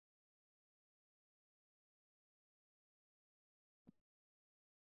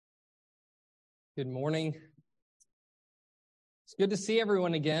Good morning. It's good to see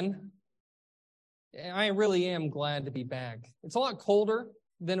everyone again. I really am glad to be back. It's a lot colder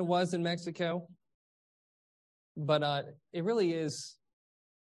than it was in Mexico, but it really is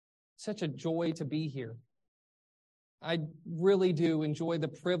such a joy to be here. I really do enjoy the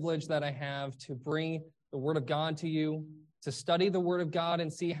privilege that I have to bring the Word of God to you, to study the Word of God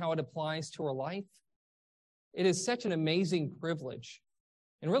and see how it applies to our life. It is such an amazing privilege.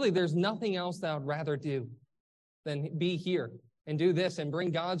 And really, there's nothing else that I would rather do than be here and do this and bring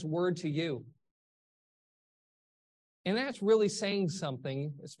God's Word to you. And that's really saying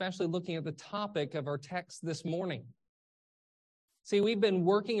something, especially looking at the topic of our text this morning. See, we've been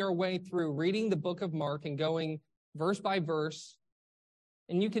working our way through reading the book of Mark and going verse by verse.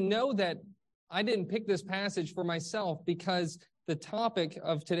 And you can know that I didn't pick this passage for myself because the topic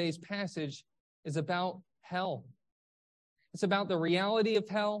of today's passage is about hell. It's about the reality of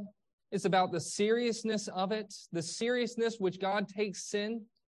hell. It's about the seriousness of it, the seriousness which God takes sin.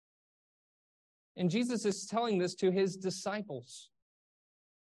 And Jesus is telling this to his disciples.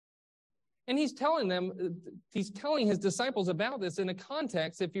 And he's telling his disciples about this in a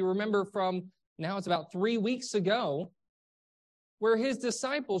context, if you remember from now it's about 3 weeks ago, where his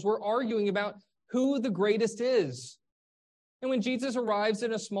disciples were arguing about who the greatest is. And when Jesus arrives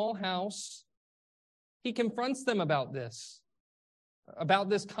in a small house, he confronts them about this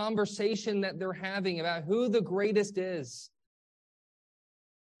conversation that they're having about who the greatest is.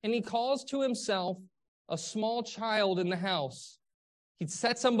 And he calls to himself a small child in the house. He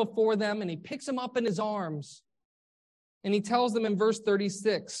sets him before them and he picks him up in his arms. And he tells them in verse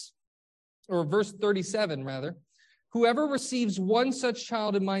 37, whoever receives one such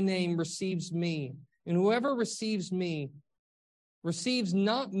child in my name receives me. And whoever receives me receives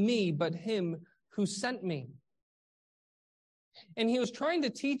not me, but him who sent me. And he was trying to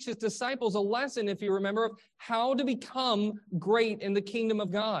teach his disciples a lesson, if you remember, of how to become great in the kingdom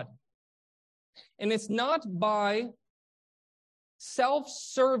of God. And it's not by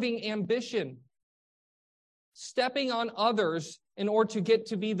self-serving ambition, stepping on others in order to get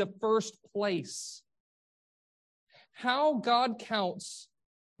to be the first place. How God counts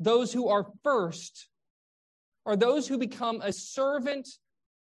those who are first are those who become a servant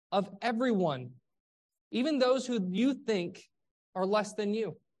of everyone, even those who you think are less than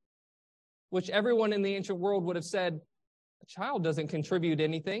you, which everyone in the ancient world would have said, a child doesn't contribute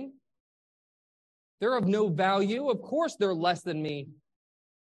anything. They're of no value. Of course, they're less than me.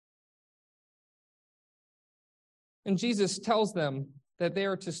 And Jesus tells them that they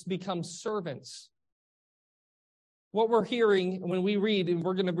are to become servants. What we're hearing when we read, and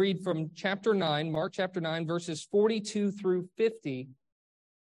we're going to read from chapter 9, Mark chapter 9, verses 42 through 50,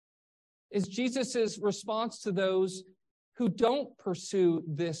 is Jesus' response to those who don't pursue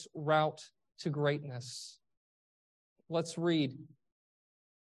this route to greatness. Let's read.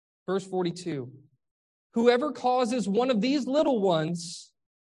 Verse 42. Whoever causes one of these little ones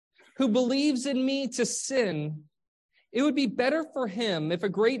who believes in me to sin, it would be better for him if a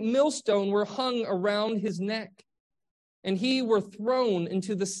great millstone were hung around his neck and he were thrown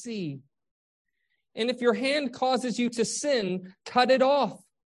into the sea. And if your hand causes you to sin, cut it off.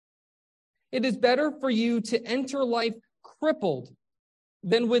 It is better for you to enter life crippled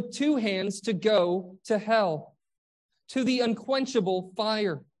than with two hands to go to hell, to the unquenchable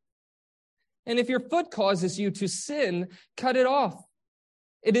fire. And if your foot causes you to sin, cut it off.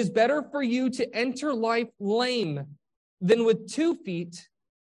 It is better for you to enter life lame than with 2 feet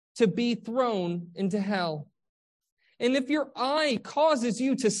to be thrown into hell. And if your eye causes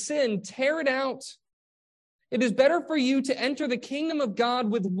you to sin, tear it out. It is better for you to enter the kingdom of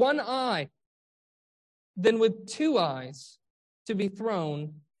God with one eye than with 2 eyes to be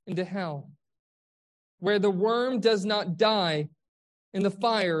thrown into hell, where the worm does not die and the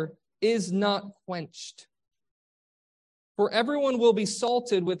fire is not quenched. For everyone will be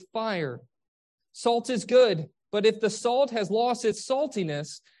salted with fire. Salt is good, but if the salt has lost its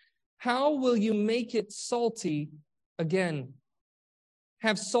saltiness, how will you make it salty again?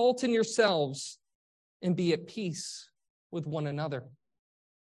 Have salt in yourselves and be at peace with one another.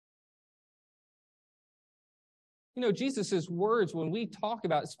 You know, Jesus' words, when we talk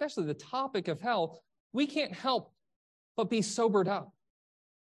about, especially the topic of hell, we can't help but be sobered up.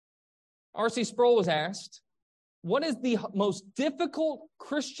 R.C. Sproul was asked, what is the most difficult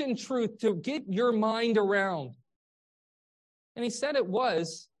Christian truth to get your mind around? And he said it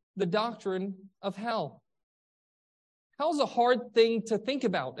was the doctrine of hell. Hell's a hard thing to think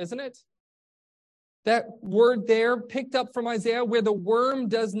about, isn't it? That word there picked up from Isaiah, where the worm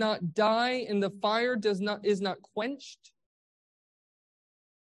does not die and the fire is not quenched.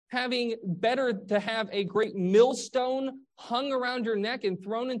 better to have a great millstone hung around your neck and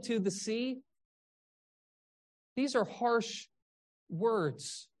thrown into the sea? These are harsh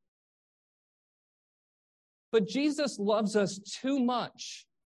words. But Jesus loves us too much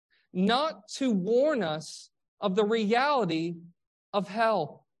not to warn us of the reality of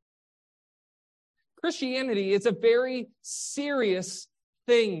hell. Christianity is a very serious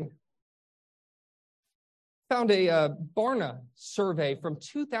thing. Found a Barna survey from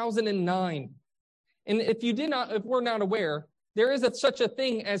 2009. And if we're not aware, there is such a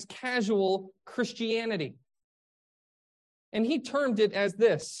thing as casual Christianity. And he termed it as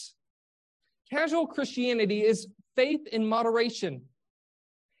this: casual Christianity is faith in moderation.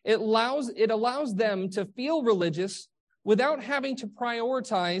 It allows them to feel religious without having to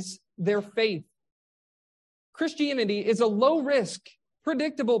prioritize their faith. Christianity is a low-risk,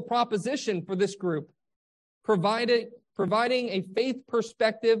 predictable proposition for this group, providing a faith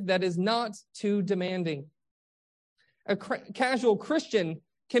perspective that is not too demanding. A casual Christian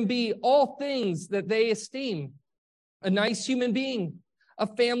can be all things that they esteem: a nice human being, a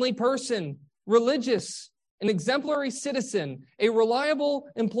family person, religious, an exemplary citizen, a reliable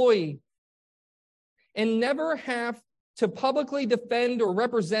employee, and never have to publicly defend or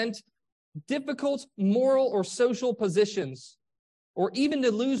represent difficult moral or social positions, or even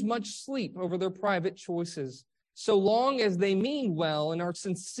to lose much sleep over their private choices, so long as they mean well and are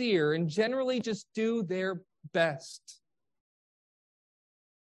sincere and generally just do their best.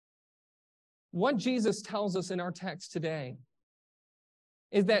 What Jesus tells us in our text today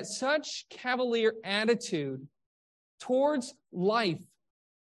is that such cavalier attitude towards life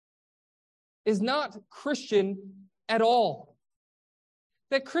is not Christian at all.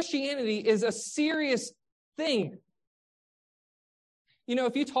 That Christianity is a serious thing. You know,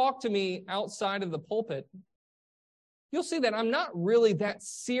 if you talk to me outside of the pulpit, you'll see that I'm not really that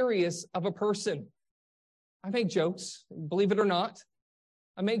serious of a person. I make jokes, believe it or not.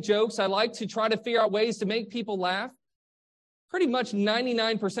 I make jokes. I like to try to figure out ways to make people laugh. Pretty much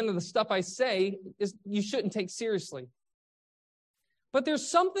 99% of the stuff I say is you shouldn't take seriously. But there's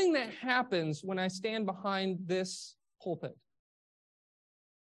something that happens when I stand behind this pulpit.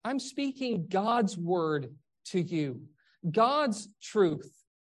 I'm speaking God's word to you, God's truth.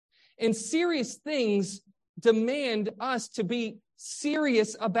 And serious things demand us to be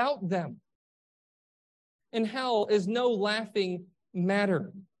serious about them. And hell is no laughing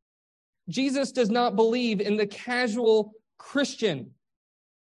matter. Jesus does not believe in the casual Christian.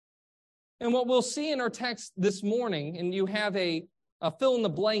 And what we'll see in our text this morning, and you have a fill in the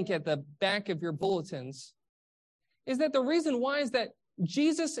blank at the back of your bulletins, is that the reason why is that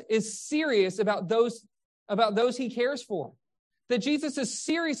Jesus is serious about those he cares for. That Jesus is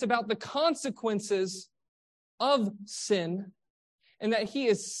serious about the consequences of sin, and that he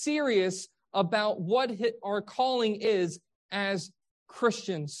is serious about what our calling is as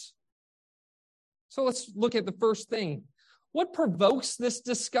Christians. So let's look at the first thing. What provokes this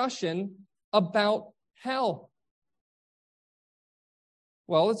discussion about hell?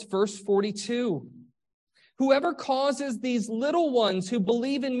 Well, it's verse 42. Whoever causes these little ones who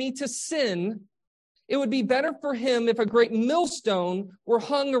believe in me to sin, it would be better for him if a great millstone were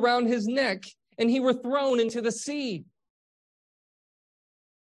hung around his neck and he were thrown into the sea.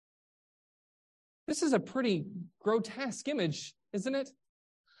 This is a pretty grotesque image, isn't it?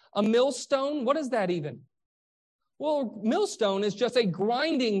 A millstone, what is that even? Well, a millstone is just a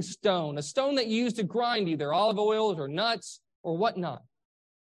grinding stone, a stone that you use to grind either olive oil or nuts or whatnot.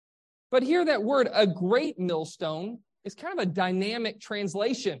 But here that word, a great millstone, is kind of a dynamic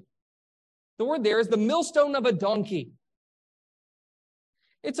translation. The word there is the millstone of a donkey.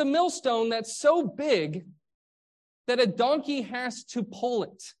 It's a millstone that's so big that a donkey has to pull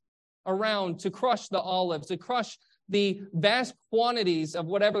it around to crush the olives, to crush the vast quantities of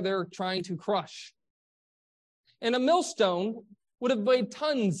whatever they're trying to crush. And a millstone would have weighed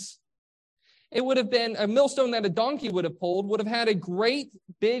tons. It would have been a millstone that a donkey would have pulled, would have had a great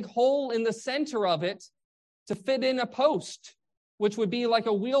big hole in the center of it to fit in a post, which would be like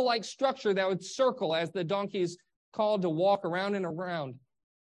a wheel-like structure that would circle as the donkey is called to walk around and around.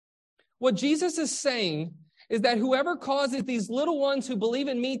 What Jesus is saying is that whoever causes these little ones who believe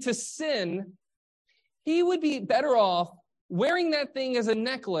in me to sin, he would be better off wearing that thing as a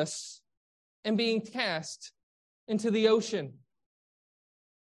necklace and being cast into the ocean.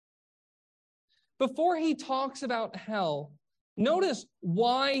 Before he talks about hell, notice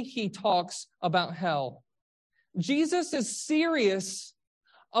why he talks about hell. Jesus is serious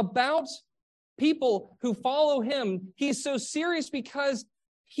about people who follow him. He's so serious because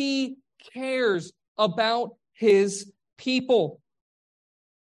he cares about his people.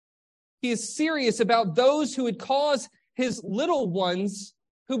 He is serious about those who would cause his little ones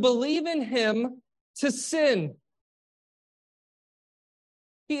who believe in him to sin.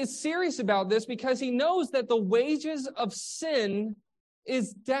 He is serious about this because he knows that the wages of sin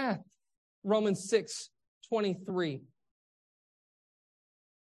is death. Romans 6:23.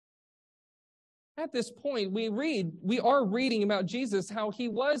 At this point, we are reading about Jesus, how he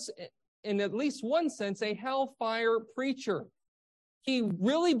was, in at least one sense, a hellfire preacher. He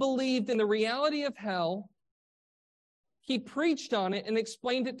really believed in the reality of hell. He preached on it and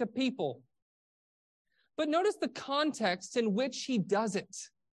explained it to people. But notice the context in which he does it.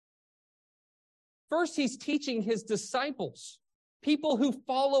 First, he's teaching his disciples, people who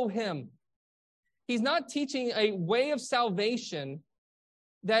follow him. He's not teaching a way of salvation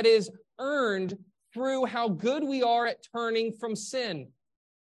that is earned through how good we are at turning from sin.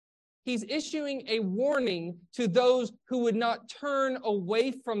 He's issuing a warning to those who would not turn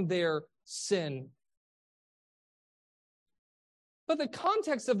away from their sin. But the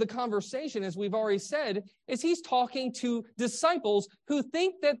context of the conversation, as we've already said, is he's talking to disciples who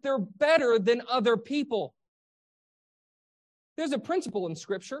think that they're better than other people. There's a principle in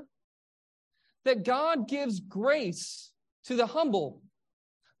Scripture that God gives grace to the humble,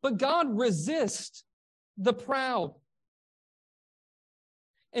 but God resists the proud.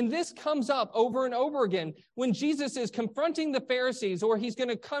 And this comes up over and over again when Jesus is confronting the Pharisees, or he's going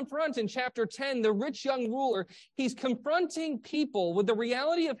to confront in chapter 10 the rich young ruler. He's confronting people with the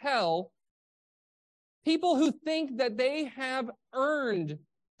reality of hell, people who think that they have earned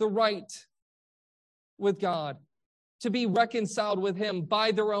the right with God to be reconciled with him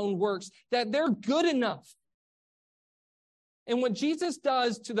by their own works, that they're good enough. And what Jesus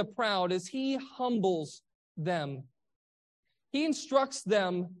does to the proud is he humbles them. He instructs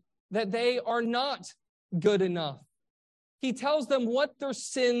them that they are not good enough. He tells them what their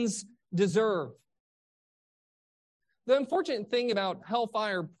sins deserve. The unfortunate thing about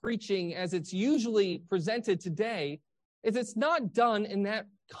hellfire preaching as it's usually presented today is it's not done in that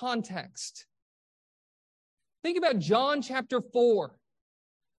context. Think about John chapter 4,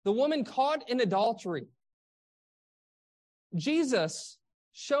 the woman caught in adultery. Jesus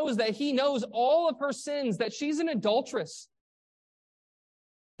shows that he knows all of her sins, that she's an adulteress,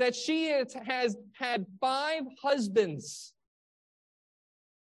 that she has had 5 husbands.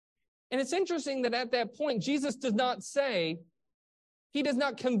 And it's interesting that at that point, Jesus does not say, he does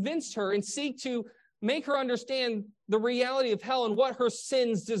not convince her and seek to make her understand the reality of hell and what her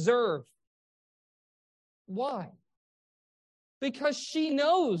sins deserve. Why? Because she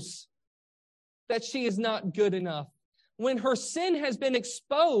knows that she is not good enough. When her sin has been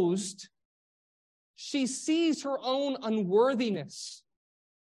exposed, she sees her own unworthiness.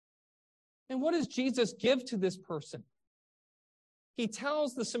 And what does Jesus give to this person? He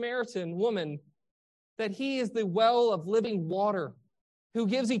tells the Samaritan woman that he is the well of living water who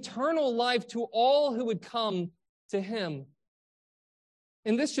gives eternal life to all who would come to him.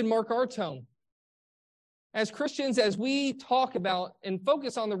 And this should mark our tone. As Christians, as we talk about and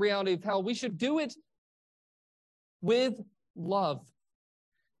focus on the reality of hell, we should do it with love,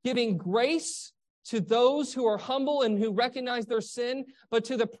 giving grace to those who are humble and who recognize their sin, but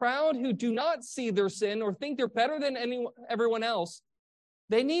to the proud who do not see their sin or think they're better than everyone else.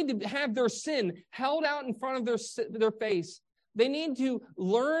 They need to have their sin held out in front of their face. They need to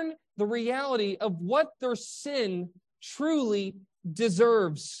learn the reality of what their sin truly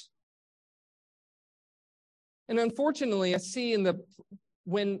deserves. And unfortunately, I see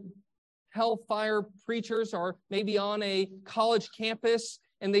when hellfire preachers are maybe on a college campus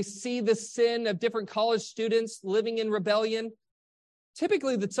and they see the sin of different college students living in rebellion,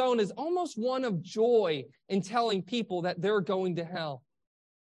 typically the tone is almost one of joy in telling people that they're going to hell.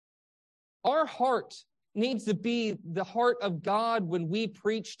 Our heart needs to be the heart of God when we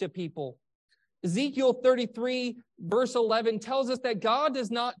preach to people. Ezekiel 33, verse 11 tells us that God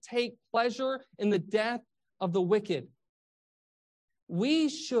does not take pleasure in the death of the wicked. We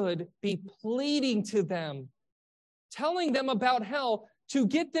should be pleading to them, telling them about hell to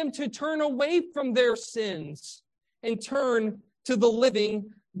get them to turn away from their sins and turn to the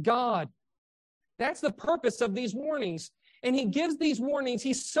living God. That's the purpose of these warnings. And he gives these warnings.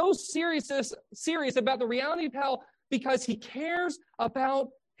 He's so serious about the reality of hell because he cares about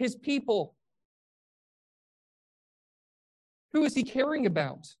his people. Who is he caring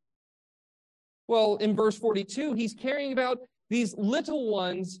about? Well, in verse 42, he's caring about these little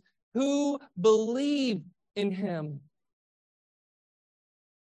ones who believe in him.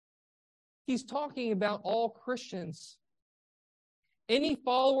 He's talking about all Christians. Any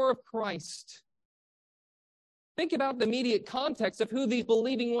follower of Christ. Think about the immediate context of who these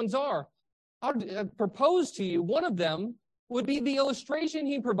believing ones are. I'll propose to you, one of them would be the illustration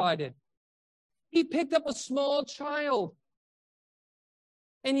he provided. He picked up a small child,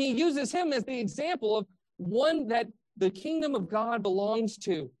 and he uses him as the example of one that the kingdom of God belongs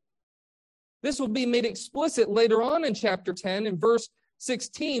to. This will be made explicit later on in chapter 10 in verse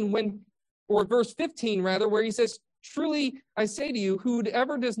 16, or verse 15 rather, where he says, "Truly I say to you,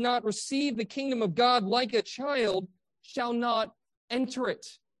 whoever does not receive the kingdom of God like a child shall not enter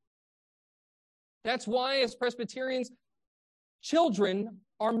it." That's why, as Presbyterians, children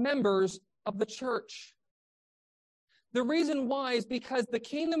are members of the church. The reason why is because the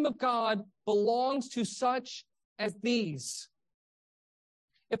kingdom of God belongs to such as these.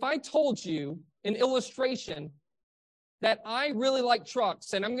 If I told you an illustration that I really like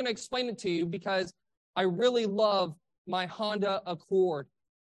trucks, and I'm going to explain it to you because I really love my Honda Accord,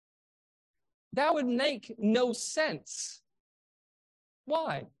 that would make no sense.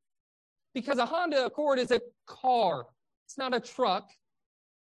 Why? Because a Honda Accord is a car. It's not a truck.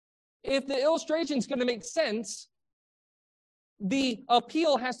 If the illustration is going to make sense, the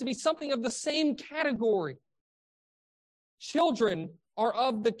appeal has to be something of the same category. Children are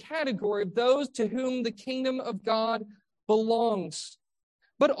of the category of those to whom the kingdom of God belongs.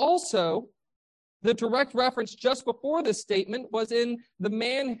 But also, the direct reference just before this statement was in the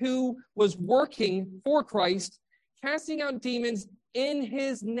man who was working for Christ, casting out demons in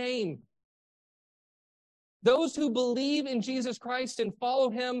his name. Those who believe in Jesus Christ and follow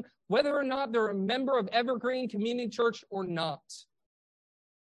him, whether or not they're a member of Evergreen Community Church or not.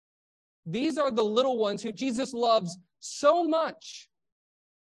 These are the little ones who Jesus loves so much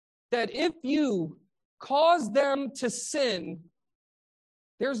that if you cause them to sin,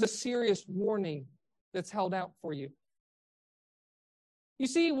 there's a serious warning that's held out for you. You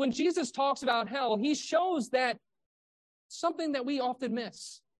see, when Jesus talks about hell, he shows that something that we often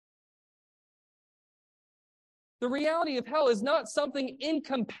miss. The reality of hell is not something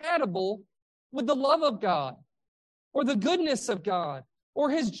incompatible with the love of God or the goodness of God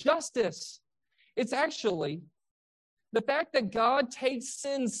or his justice. It's actually the fact that God takes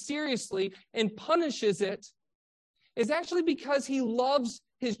sin seriously and punishes it is actually because he loves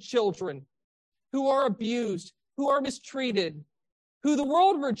his children who are abused, who are mistreated, who the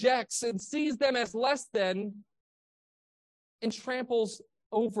world rejects and sees them as less than and tramples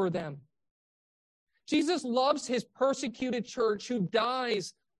over them. Jesus loves his persecuted church who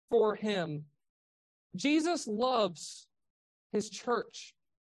dies for him. Jesus loves his church.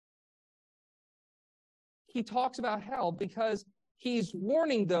 He talks about hell because he's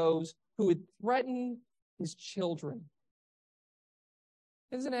warning those who would threaten his children.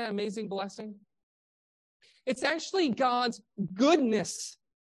 Isn't that an amazing blessing? It's actually God's goodness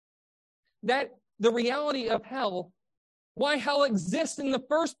that the reality of hell, why hell exists in the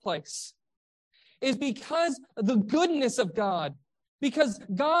first place, is because of the goodness of God, because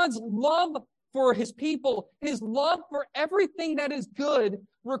God's love for his people, his love for everything that is good,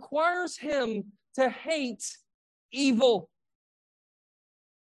 requires him to hate evil.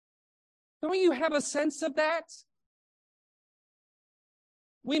 Don't you have a sense of that?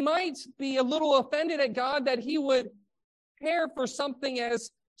 We might be a little offended at God that he would care for something as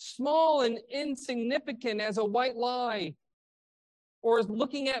small and insignificant as a white lie, or as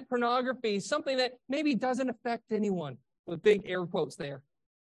looking at pornography, something that maybe doesn't affect anyone, with big air quotes there.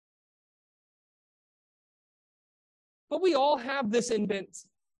 But we all have this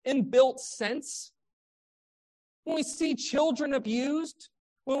inbuilt sense. When we see children abused,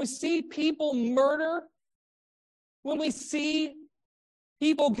 when we see people murder, when we see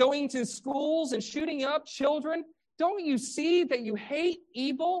people going to schools and shooting up children, don't you see that you hate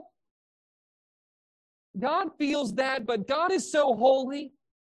evil? God feels that, but God is so holy.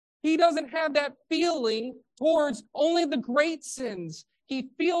 He doesn't have that feeling towards only the great sins.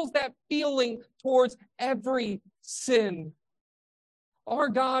 He feels that feeling towards every sin. Our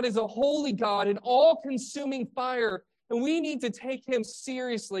God is a holy God, an all-consuming fire, and we need to take him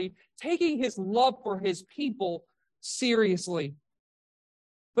seriously, taking his love for his people seriously.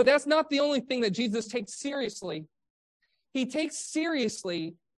 But that's not the only thing that Jesus takes seriously. He takes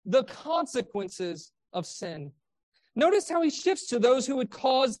seriously the consequences of sin. Notice how he shifts to those who would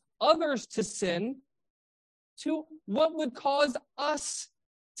cause others to sin to what would cause us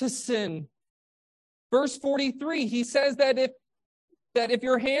to sin. Verse 43, he says that if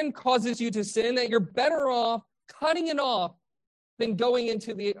your hand causes you to sin, that you're better off cutting it off than going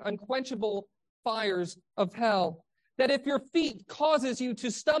into the unquenchable fires of hell. That if your feet causes you to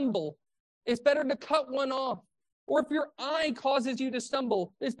stumble, it's better to cut one off. Or if your eye causes you to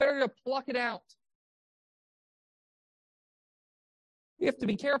stumble, it's better to pluck it out. We have to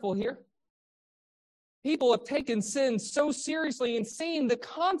be careful here. People have taken sin so seriously and seen the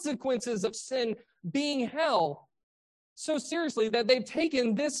consequences of sin being hell so seriously that they've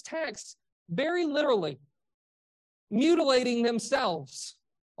taken this text very literally, mutilating themselves.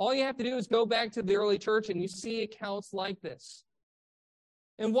 All you have to do is go back to the early church and you see accounts like this.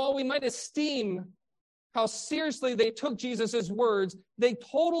 And while we might esteem how seriously they took Jesus' words, they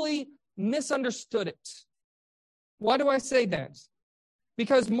totally misunderstood it. Why do I say that?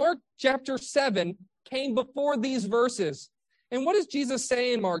 Because Mark chapter 7 came before these verses. And what does Jesus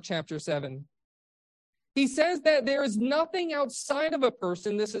say in Mark chapter 7? He says that there is nothing outside of a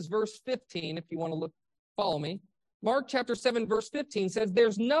person. This is verse 15, if you want to follow me. Mark chapter 7, verse 15 says,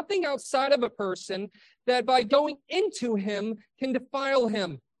 there's nothing outside of a person that by going into him can defile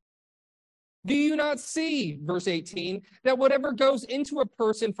him. Do you not see, verse 18, that whatever goes into a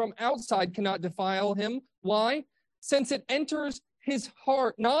person from outside cannot defile him? Why? Since it enters his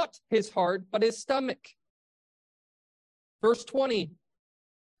heart, not his heart, but his stomach. Verse 20,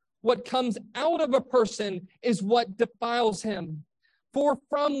 what comes out of a person is what defiles him. For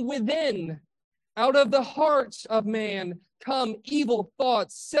from within, out of the heart of man, come evil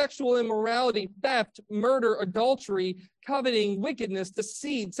thoughts, sexual immorality, theft, murder, adultery, coveting, wickedness,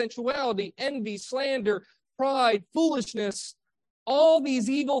 deceit, sensuality, envy, slander, pride, foolishness. All these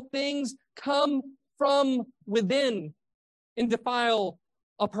evil things come from within and defile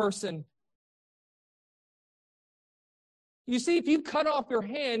a person. You see, if you cut off your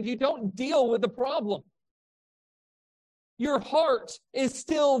hand, you don't deal with the problem. Your heart is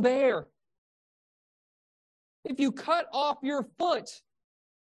still there. If you cut off your foot,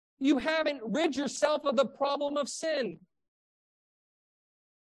 you haven't rid yourself of the problem of sin.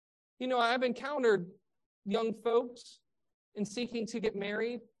 You know, I've encountered young folks in seeking to get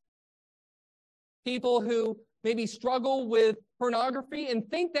married, people who maybe struggle with pornography and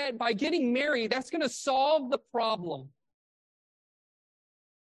think that by getting married, that's going to solve the problem.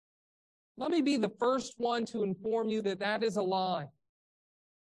 Let me be the first one to inform you that that is a lie.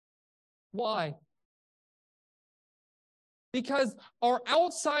 Why? Because our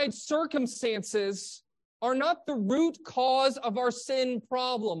outside circumstances are not the root cause of our sin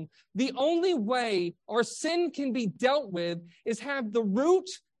problem. The only way our sin can be dealt with is have the root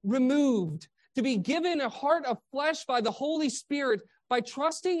removed, to be given a heart of flesh by the Holy Spirit, by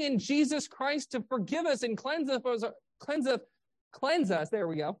trusting in Jesus Christ to forgive us and cleanse us, there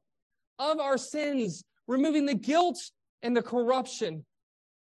we go, of our sins, removing the guilt and the corruption.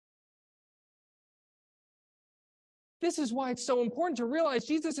 This is why it's so important to realize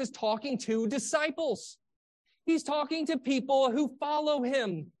Jesus is talking to disciples. He's talking to people who follow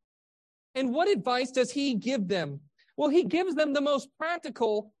him. And what advice does he give them? Well, he gives them the most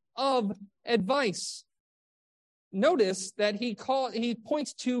practical of advice. Notice that he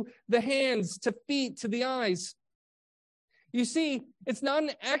points to the hands, to feet, to the eyes. You see, it's not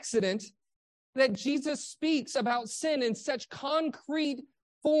an accident that Jesus speaks about sin in such concrete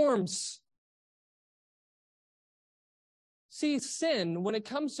forms. See, sin, when it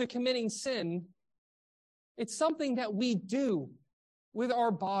comes to committing sin, it's something that we do with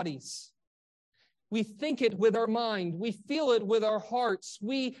our bodies. We think it with our mind. We feel it with our hearts.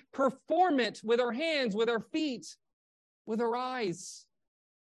 We perform it with our hands, with our feet, with our eyes.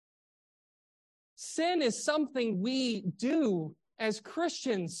 Sin is something we do as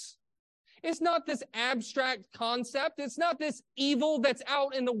Christians. It's not this abstract concept. It's not this evil that's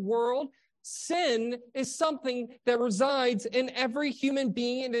out in the world. Sin is something that resides in every human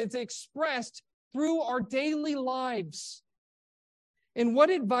being and is expressed through our daily lives. And what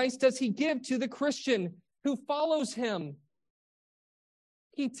advice does he give to the Christian who follows him?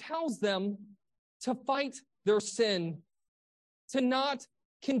 He tells them to fight their sin, to not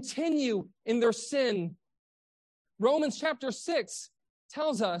continue in their sin. Romans chapter 6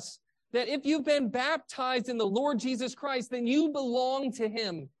 tells us that if you've been baptized in the Lord Jesus Christ, then you belong to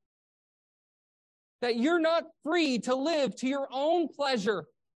him. That you're not free to live to your own pleasure,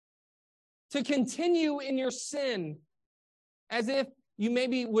 to continue in your sin, as if you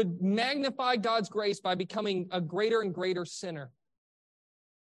maybe would magnify God's grace by becoming a greater and greater sinner.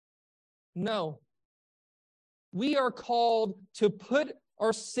 No. We are called to put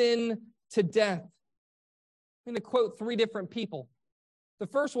our sin to death. I'm going to quote 3 different people. The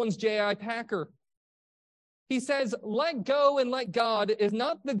first one's J.I. Packer. He says, let go and let God is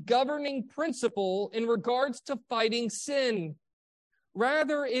not the governing principle in regards to fighting sin.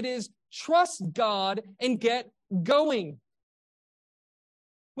 Rather, it is trust God and get going.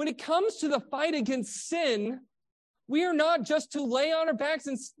 When it comes to the fight against sin, we are not just to lay on our backs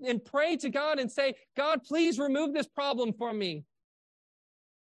and pray to God and say, God, please remove this problem from me.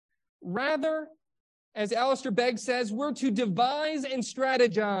 Rather, as Alistair Begg says, we're to devise and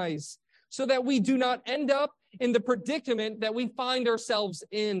strategize so that we do not end up in the predicament that we find ourselves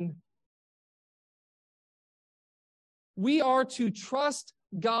in. We are to trust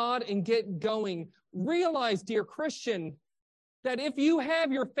God and get going. Realize, dear Christian, that if you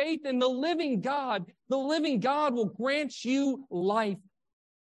have your faith in the living God will grant you life.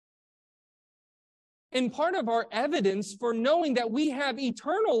 And part of our evidence for knowing that we have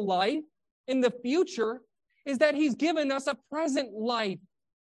eternal life in the future is that he's given us a present life.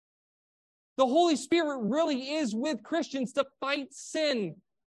 The Holy Spirit really is with Christians to fight sin.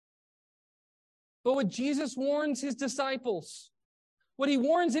 But what Jesus warns his disciples, what he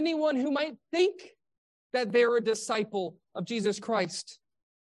warns anyone who might think that they're a disciple of Jesus Christ,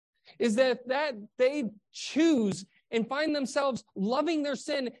 is that they choose and find themselves loving their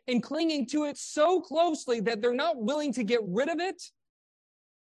sin and clinging to it so closely that they're not willing to get rid of it.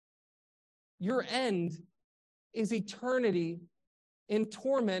 Your end is eternity in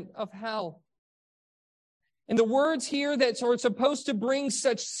torment of hell. And the words here that are supposed to bring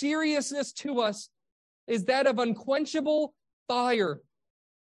such seriousness to us is that of unquenchable fire.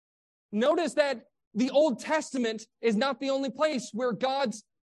 Notice that the Old Testament is not the only place where God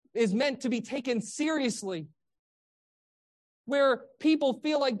is meant to be taken seriously, where people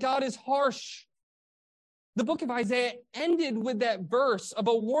feel like God is harsh. The book of Isaiah ended with that verse of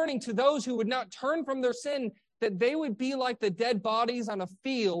a warning to those who would not turn from their sin, that they would be like the dead bodies on a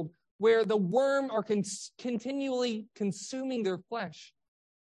field where the worm are continually consuming their flesh.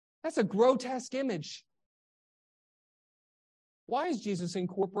 That's a grotesque image. Why is Jesus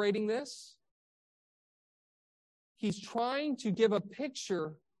incorporating this? He's trying to give a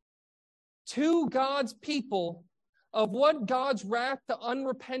picture to God's people of what God's wrath to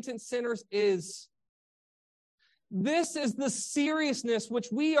unrepentant sinners is. This is the seriousness which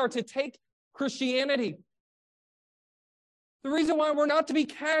we are to take Christianity. The reason why we're not to be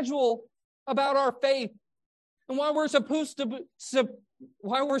casual about our faith and why we're supposed to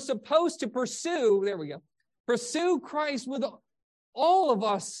pursue Christ with all of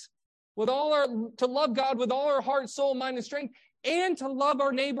us, to love God with all our heart, soul, mind, and strength, and to love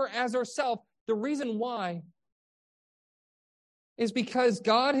our neighbor as ourselves. The reason why is because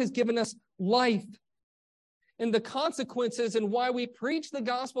God has given us life. And the consequences and why we preach the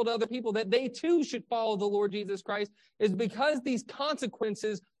gospel to other people that they too should follow the Lord Jesus Christ is because these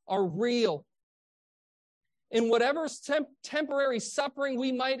consequences are real. In whatever temporary suffering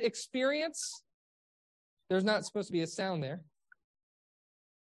we might experience, there's not supposed to be a sound there.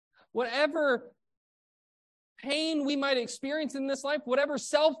 Whatever pain we might experience in this life, whatever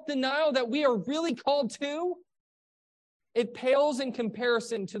self-denial that we are really called to, it pales in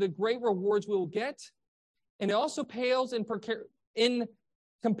comparison to the great rewards we will get. And it also pales in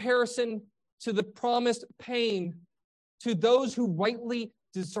comparison to the promised pain to those who rightly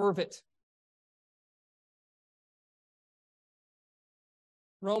deserve it.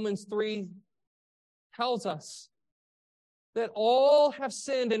 Romans 3 tells us that all have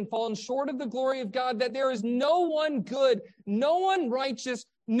sinned and fallen short of the glory of God, that there is no one good, no one righteous,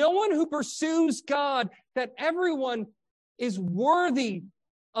 no one who pursues God, that everyone is worthy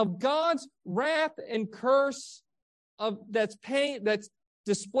of God's wrath and curse that's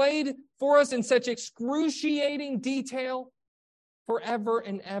displayed for us in such excruciating detail forever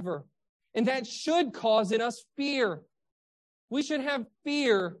and ever. And that should cause in us fear. We should have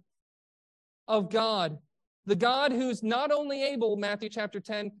fear of God, the God who's not only able, Matthew chapter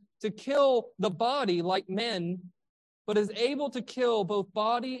 10, to kill the body like men, but is able to kill both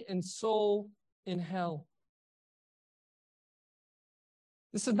body and soul in hell.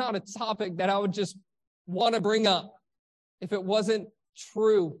 This is not a topic that I would just want to bring up if it wasn't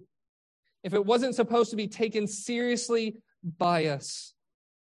true, if it wasn't supposed to be taken seriously by us.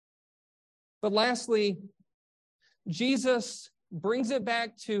 But lastly, Jesus brings it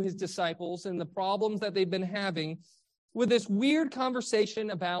back to his disciples and the problems that they've been having with this weird conversation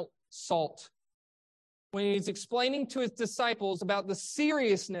about salt. When he's explaining to his disciples about the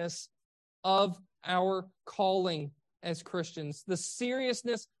seriousness of our calling as Christians, the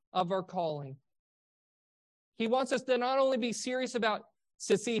seriousness of our calling. He wants us to not only be serious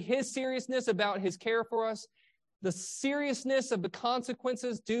to see his seriousness about his care for us, the seriousness of the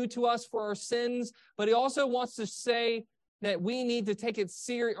consequences due to us for our sins, but he also wants to say that we need to take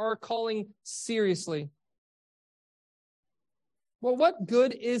our calling seriously. Well, what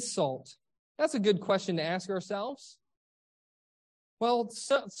good is salt? That's a good question to ask ourselves. Well,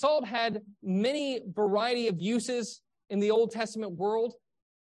 salt had many variety of uses in the Old Testament world.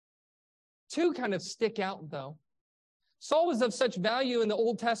 Two kind of stick out, though. Salt was of such value in the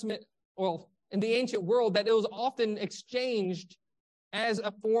Old Testament in the ancient world, that it was often exchanged as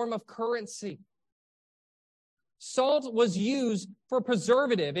a form of currency. Salt was used for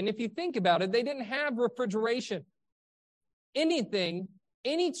preservative. And if you think about it, they didn't have refrigeration. Anything,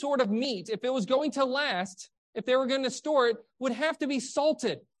 any sort of meat, if it was going to last, if they were going to store it, would have to be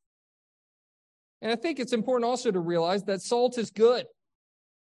salted. And I think it's important also to realize that salt is good.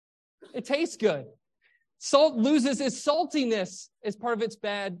 It tastes good. Salt loses its saltiness as part of its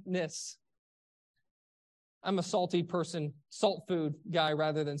badness. I'm a salty person, salt food guy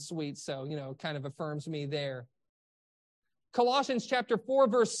rather than sweet, so, kind of affirms me there. Colossians chapter 4,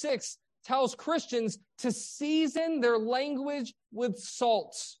 verse 6 tells Christians to season their language with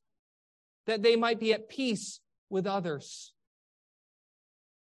salt, that they might be at peace with others.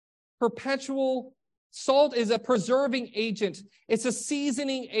 Perpetual salt is a preserving agent. It's a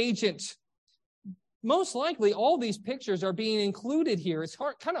seasoning agent. Most likely, all these pictures are being included here. It's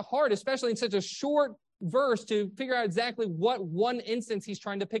kind of hard, especially in such a short verse, to figure out exactly what one instance he's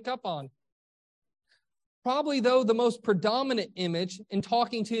trying to pick up on. Probably, though, the most predominant image in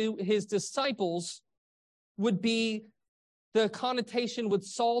talking to his disciples would be the connotation with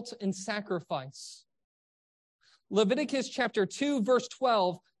salt and sacrifice. Leviticus chapter 2, verse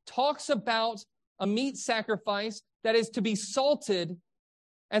 12 talks about a meat sacrifice that is to be salted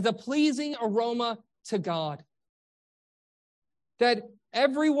as a pleasing aroma to God. That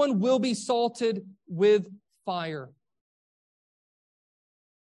everyone will be salted with fire.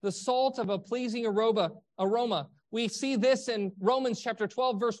 The salt of a pleasing aroma. We see this in Romans chapter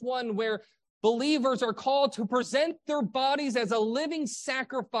 12, verse 1, where believers are called to present their bodies as a living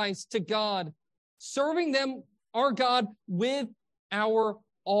sacrifice to God, serving them, our God, with our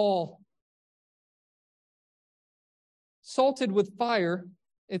all. Salted with fire,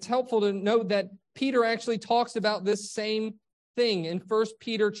 it's helpful to note that Peter actually talks about this same thing in 1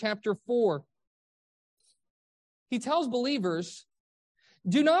 Peter chapter 4. He tells believers,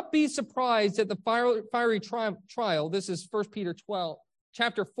 do not be surprised at the fiery trial. This is 1 Peter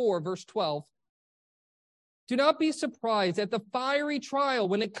chapter 4, verse 12. Do not be surprised at the fiery trial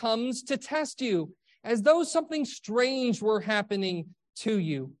when it comes to test you, as though something strange were happening to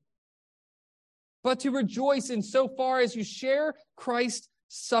you. But to rejoice in so far as you share Christ's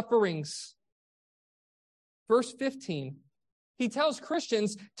sufferings. Verse 15. He tells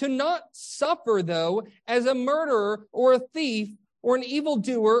Christians to not suffer, though, as a murderer or a thief or an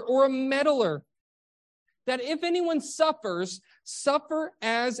evildoer or a meddler. That if anyone suffers, suffer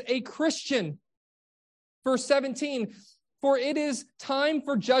as a Christian. Verse 17, for it is time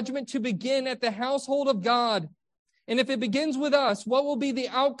for judgment to begin at the household of God. And if it begins with us, what will be the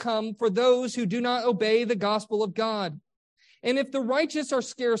outcome for those who do not obey the gospel of God? And if the righteous are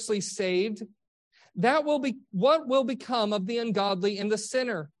scarcely saved, what will become of the ungodly and the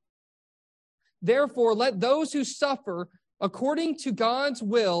sinner? Therefore, let those who suffer according to God's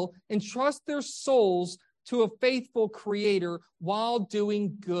will entrust their souls to a faithful Creator while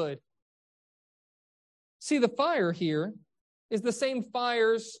doing good. See, the fire here is the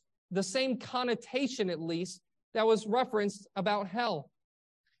same connotation, at least, that was referenced about hell.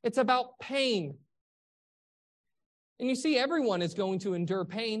 It's about pain. And you see, everyone is going to endure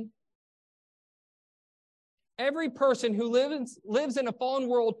pain. Every person who lives in a fallen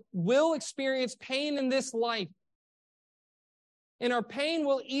world will experience pain in this life. And our pain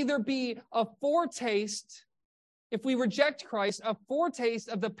will either be a foretaste, if we reject Christ, a foretaste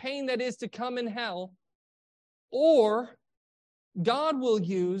of the pain that is to come in hell, or God will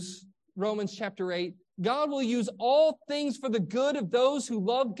use, Romans chapter 8, God will use all things for the good of those who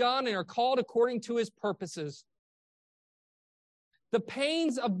love God and are called according to his purposes. The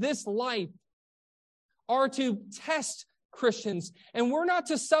pains of this life are to test Christians, and we're not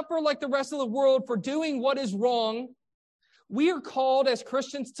to suffer like the rest of the world for doing what is wrong. We are called as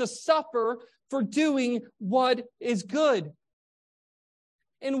Christians to suffer for doing what is good.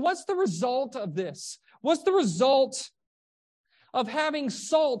 And what's the result of this? What's the result of having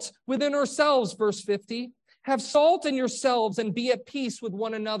salt within ourselves? Verse 50, have salt in yourselves and be at peace with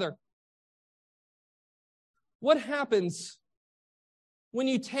one another. What happens when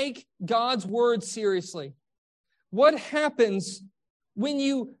you take God's word seriously? What happens when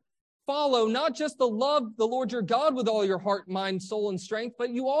you follow not just the Lord your God with all your heart, mind, soul, and strength, but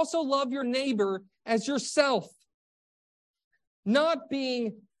you also love your neighbor as yourself? Not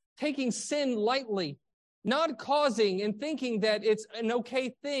taking sin lightly, not causing and thinking that it's an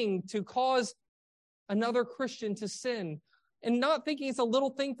okay thing to cause another Christian to sin, and not thinking it's a little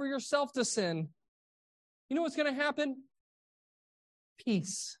thing for yourself to sin. You know what's going to happen?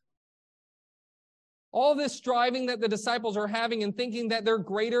 Peace. all this striving that the disciples are having and thinking that they're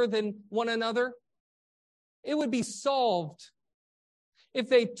greater than one another, it would be solved if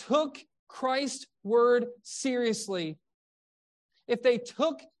they took Christ's word seriously, if they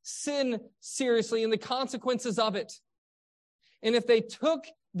took sin seriously and the consequences of it, and if they took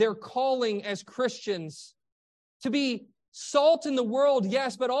their calling as Christians to be salt in the world,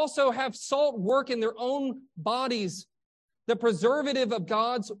 yes, but also have salt work in their own bodies, the preservative of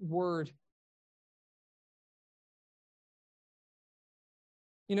God's word.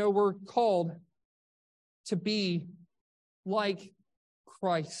 You know, we're called to be like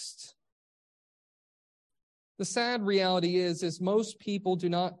Christ. The sad reality is most people do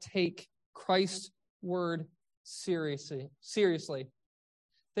not take Christ's word seriously.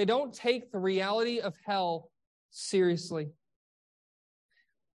 They don't take the reality of hell seriously.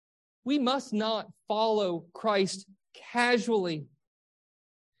 We must not follow Christ casually.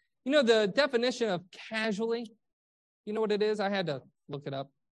 You know, the definition of casually, you know what it is? I had to look it up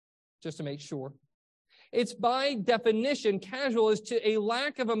just to make sure. It's by definition, casual is to a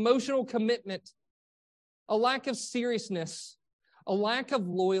lack of emotional commitment, a lack of seriousness, a lack of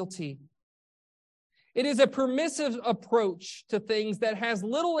loyalty. It is a permissive approach to things that has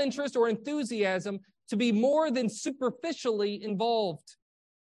little interest or enthusiasm to be more than superficially involved.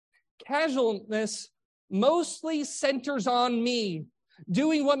 Casualness mostly centers on me,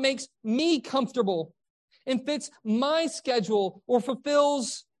 doing what makes me comfortable and fits my schedule or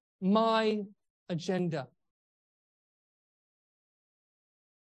fulfills my agenda.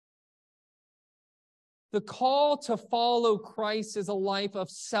 The call to follow Christ is a life of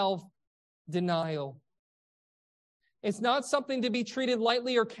self-denial. It's not something to be treated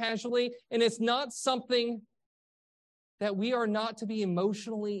lightly or casually, and it's not something that we are not to be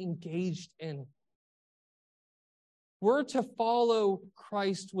emotionally engaged in. We're to follow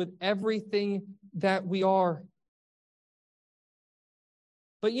Christ with everything that we are.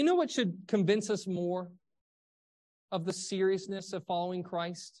 But you know what should convince us more of the seriousness of following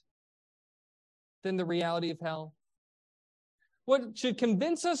Christ than the reality of hell? What should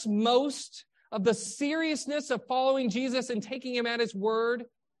convince us most of the seriousness of following Jesus and taking him at his word,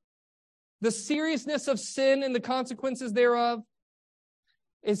 the seriousness of sin and the consequences thereof,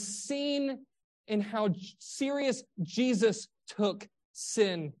 is seen in how serious Jesus took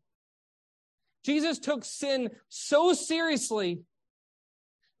sin. Jesus took sin so seriously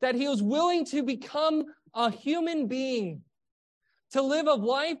that he was willing to become a human being, to live a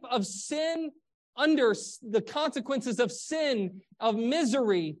life of sin under the consequences of sin, of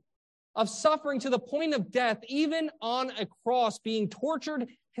misery, of suffering to the point of death, even on a cross, being tortured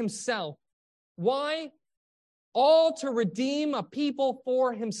himself. Why? All to redeem a people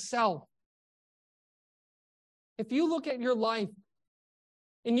for himself. If you look at your life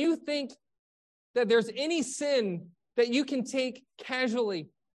and you think that there's any sin that you can take casually,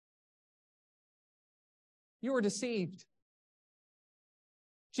 you are deceived.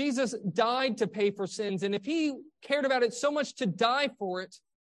 Jesus died to pay for sins, and if he cared about it so much to die for it,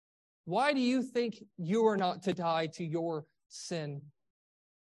 why do you think you are not to die to your sin?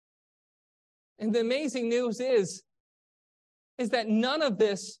 And the amazing news is that none of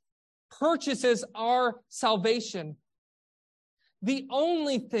this purchases our salvation. The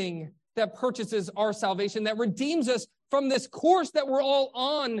only thing that purchases our salvation, that redeems us from this course that we're all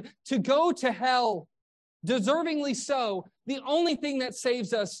on to go to hell, deservingly so, the only thing that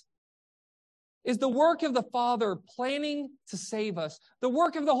saves us is the work of the Father planning to save us, the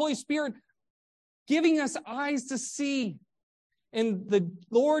work of the Holy Spirit giving us eyes to see, and the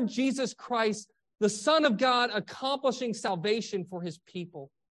Lord Jesus Christ, the Son of God, accomplishing salvation for his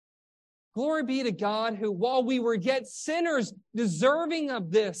people. Glory be to God, who, while we were yet sinners, deserving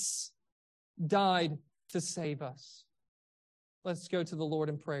of this, died to save us. Let's go to the Lord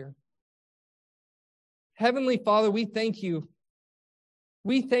in prayer. Heavenly Father, we thank you.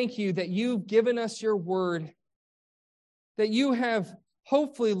 We thank you that you've given us your word, that you have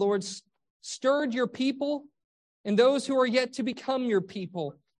hopefully, Lord, stirred your people and those who are yet to become your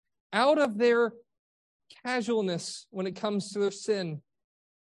people out of their casualness when it comes to their sin.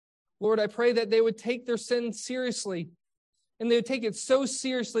 Lord, I pray that they would take their sin seriously, and they would take it so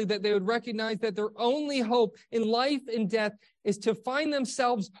seriously that they would recognize that their only hope in life and death is to find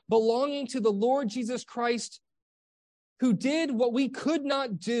themselves belonging to the Lord Jesus Christ, who did what we could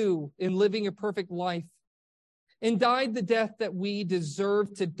not do in living a perfect life and died the death that we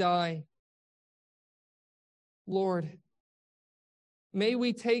deserve to die. Lord, may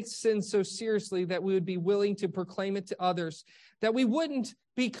we take sin so seriously that we would be willing to proclaim it to others, that we wouldn't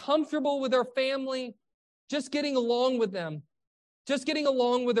be comfortable with our family, just getting along with them, just getting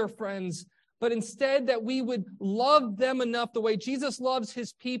along with our friends, but instead that we would love them enough the way Jesus loves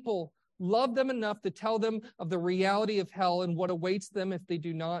his people, love them enough to tell them of the reality of hell and what awaits them if they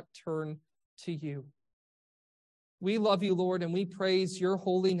do not turn to you. We love you, Lord, and we praise your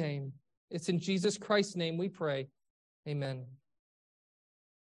holy name. It's in Jesus Christ's name we pray. Amen.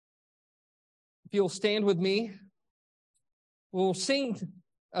 If you'll stand with me, we'll sing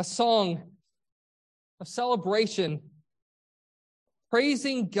a song of celebration,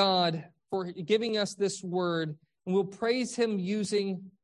 praising God for giving us this word, and we'll praise him using